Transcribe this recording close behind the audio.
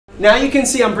Now you can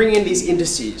see I'm bringing in these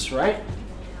indices, right?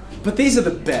 But these are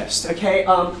the best, okay?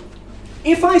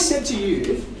 If I said to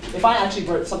you, if I actually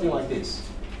wrote something like this,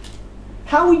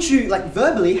 how would you, like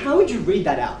verbally, how would you read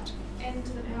that out? N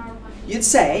to the power of. You'd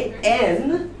say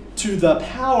n to the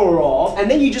power of, and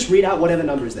then you just read out whatever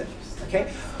number is there,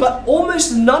 okay? But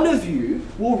almost none of you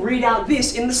will read out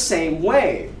this in the same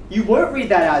way. You won't read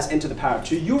that as n to the power of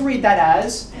 2, you'll read that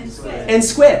as N squared. n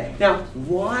squared. Now,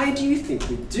 why do you think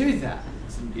we do that?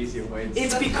 Easier way.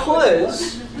 It's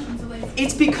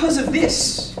because of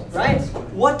this, right?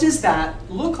 What does that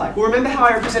look like? Well, remember how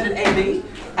I represented A, B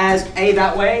as A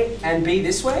that way and B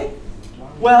this way?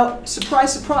 Well,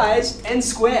 surprise, surprise, n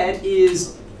squared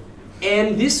is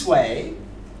n this way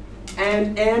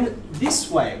and n this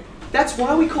way. That's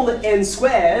why we call it n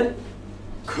squared,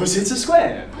 because it's a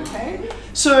square, okay?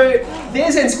 So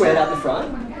there's n squared out the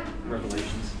front.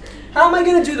 Revelations. How am I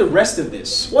going to do the rest of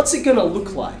this? What's it going to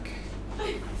look like?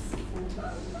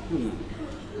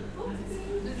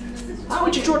 How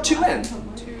would you draw 2n?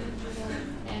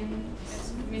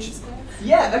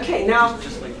 Yeah, okay, now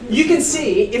you can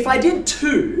see if I did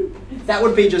 2, that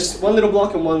would be just one little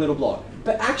block and one little block.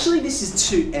 But actually this is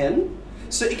 2n,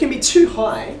 so it can be too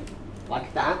high,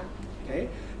 like that, okay?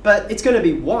 But it's going to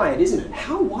be wide, isn't it?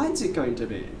 How wide is it going to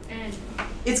be? N.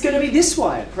 It's going to be this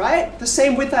wide, right? The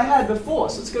same width I had before,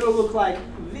 so it's going to look like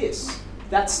this.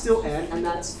 That's still n, and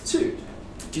that's 2.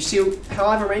 Do you see how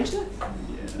I've arranged it? Yeah.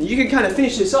 You can kind of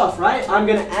finish this off, right? I'm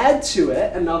going to add to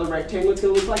it another rectangle. It's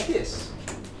going to look like this.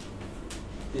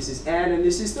 This is n, and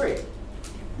this is 3.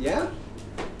 Yeah?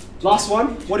 Last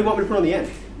one. What do you want me to put on the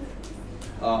end?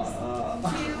 Oh,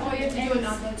 you have to do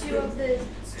another. 2 of the.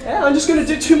 Yeah, I'm just going to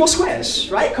do 2 more squares,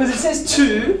 right? Because it says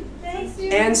 2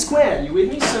 and square. You with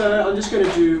me? So I'm just going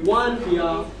to do 1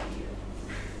 here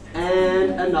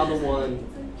and another one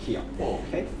here.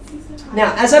 Okay.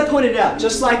 Now, as I pointed out,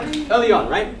 just like early on,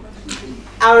 right?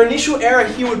 Our initial error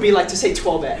here would be like to say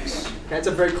 12x. Okay, that's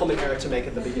a very common error to make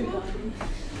at the beginning.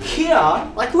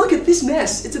 Here, like look at this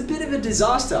mess. It's a bit of a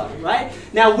disaster, right?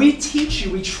 Now we teach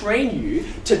you, we train you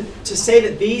to say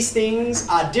that these things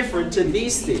are different to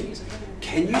these things.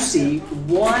 Can you see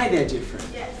why they're different?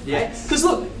 Yes. Because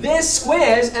look, there's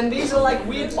squares and these are like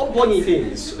weird oblongy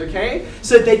things, okay?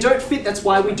 So they don't fit, that's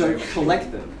why we don't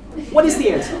collect them. What is the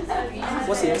answer?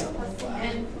 What's the answer?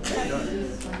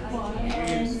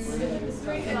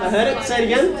 I heard it. Say it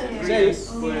again. Say it.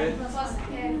 Squared.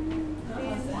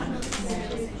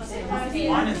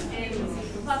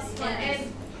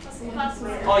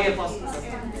 Oh yeah, plus.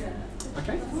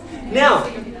 Okay. Now,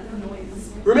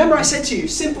 remember I said to you,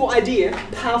 simple idea,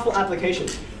 powerful application.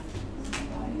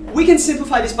 We can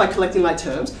simplify this by collecting like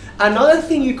terms. Another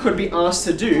thing you could be asked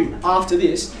to do after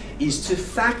this is to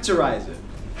factorize it.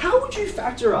 How would you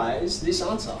factorize this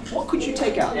answer? What could you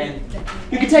take out? N.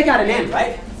 You could take out an n,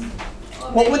 right?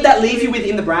 What would that leave you with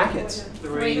in the brackets?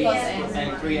 3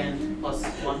 and 3n plus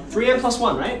 1. 3n plus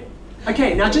 1, right?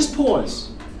 Okay, now just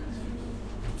pause.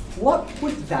 What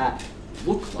would that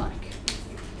look like?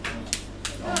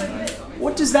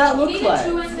 What does that look like?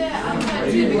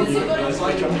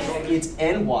 It's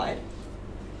n wide.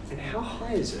 And how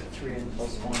high is it? 3n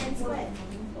plus 1.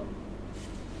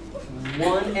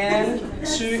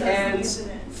 1n, 2 n's,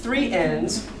 3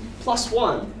 n's, plus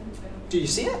 1. Do you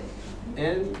see it?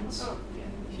 And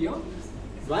here,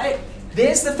 right?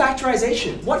 There's the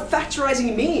factorization. What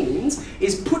factorizing means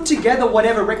is put together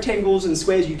whatever rectangles and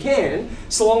squares you can,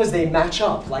 so long as they match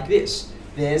up, like this.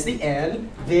 There's the n,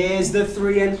 there's the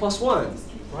 3n plus 1,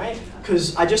 right?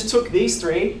 Because I just took these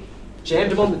 3,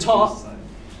 jammed them on the top.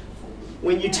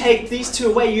 When you take these 2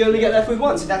 away, you only get left with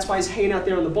 1, so that's why it's hanging out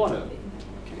there on the bottom.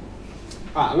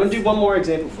 Alright, I'm going to do one more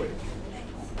example for you.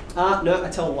 No, I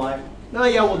tell a lie. No,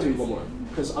 yeah, we'll do one more,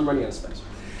 because I'm running out of space.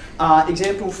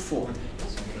 Example 4.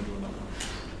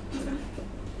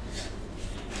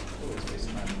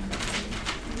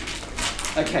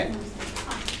 Okay.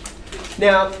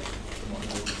 Now,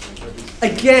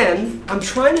 again, I'm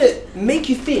trying to make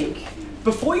you think,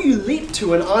 before you leap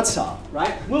to an answer,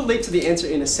 right? We'll leap to the answer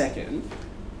in a second,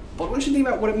 but I want you to think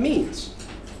about what it means.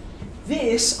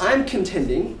 This, I'm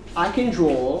contending, I can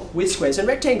draw with squares and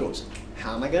rectangles.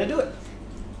 How am I going to do it?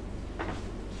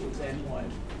 What's n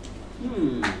wide?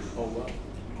 Oh, well.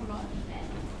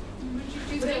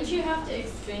 Don't you have to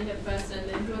expand it first and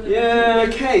then draw the Yeah,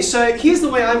 okay, so here's the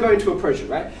way I'm going to approach it,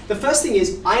 right? The first thing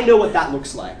is, I know what that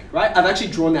looks like, right? I've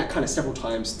actually drawn that kind of several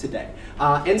times today.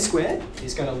 N squared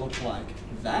is going to look like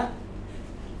that.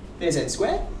 There's n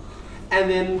squared. And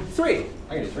then 3. I'm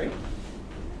going to do 3.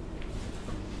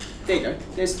 There you go,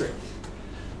 there's 3.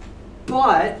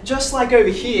 But, just like over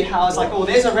here, how I was like, oh,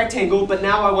 there's a rectangle, but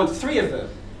now I want 3 of them.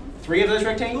 3 of those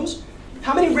rectangles.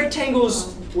 How many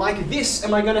rectangles like this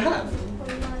am I going to have?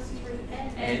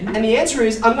 N. And the answer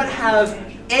is I'm going to have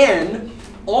n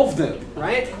of them,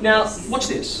 right? Now, watch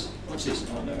this. Watch this.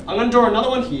 I'm going to draw another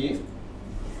one here.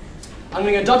 I'm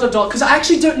going to go dot, dot, dot, because I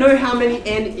actually don't know how many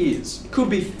n is. It could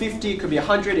be 50, it could be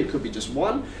 100, it could be just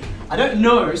 1. I don't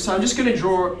know, so I'm just going to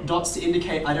draw dots to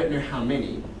indicate I don't know how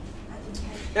many.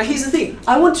 Now here's the thing.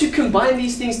 I want to combine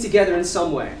these things together in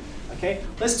some way. Okay?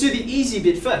 Let's do the easy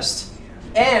bit first.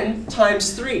 N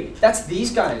times 3. That's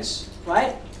these guys,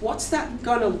 right? What's that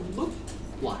going to look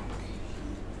like?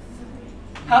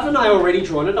 Haven't I already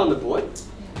drawn it on the board?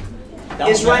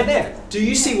 It's right there. Do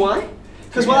you see why?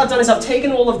 Because what I've done is I've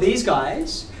taken all of these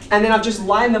guys and then I've just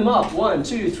lined them up. 1,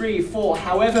 2, 3, 4,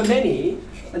 however many,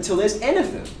 until there's n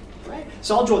of them. Right?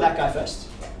 So I'll draw that guy first.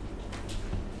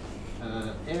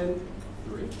 N,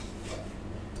 3.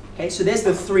 Okay, so there's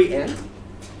the 3n.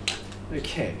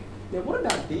 Okay, now what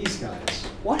about these guys?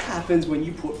 What happens when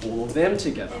you put all of them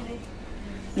together?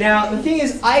 Now, the thing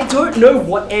is, I don't know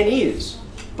what n is.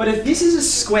 But if this is a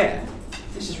square,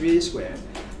 this is really a square,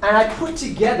 and I put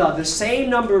together the same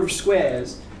number of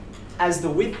squares as the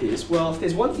width is, well, if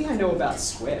there's one thing I know about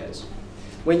squares,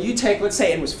 when you take, let's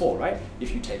say n was 4, right?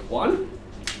 If you take 1,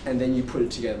 and then you put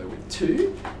it together with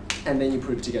 2, and then you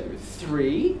put it together with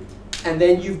 3, and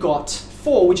then you've got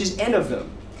 4, which is n of them.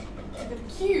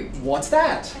 Cube. What's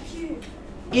that? A cube.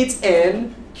 It's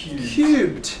n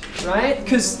cubed, right?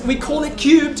 Because we call it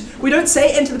cubed. We don't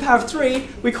say n to the power of 3.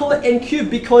 We call it n cubed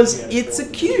because it's a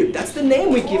cube. That's the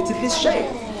name we give to this shape.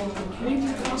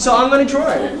 So I'm going to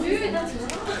draw it. Dude, that's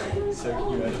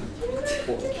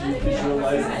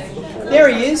right. There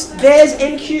he is. There's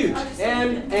n cubed.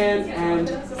 And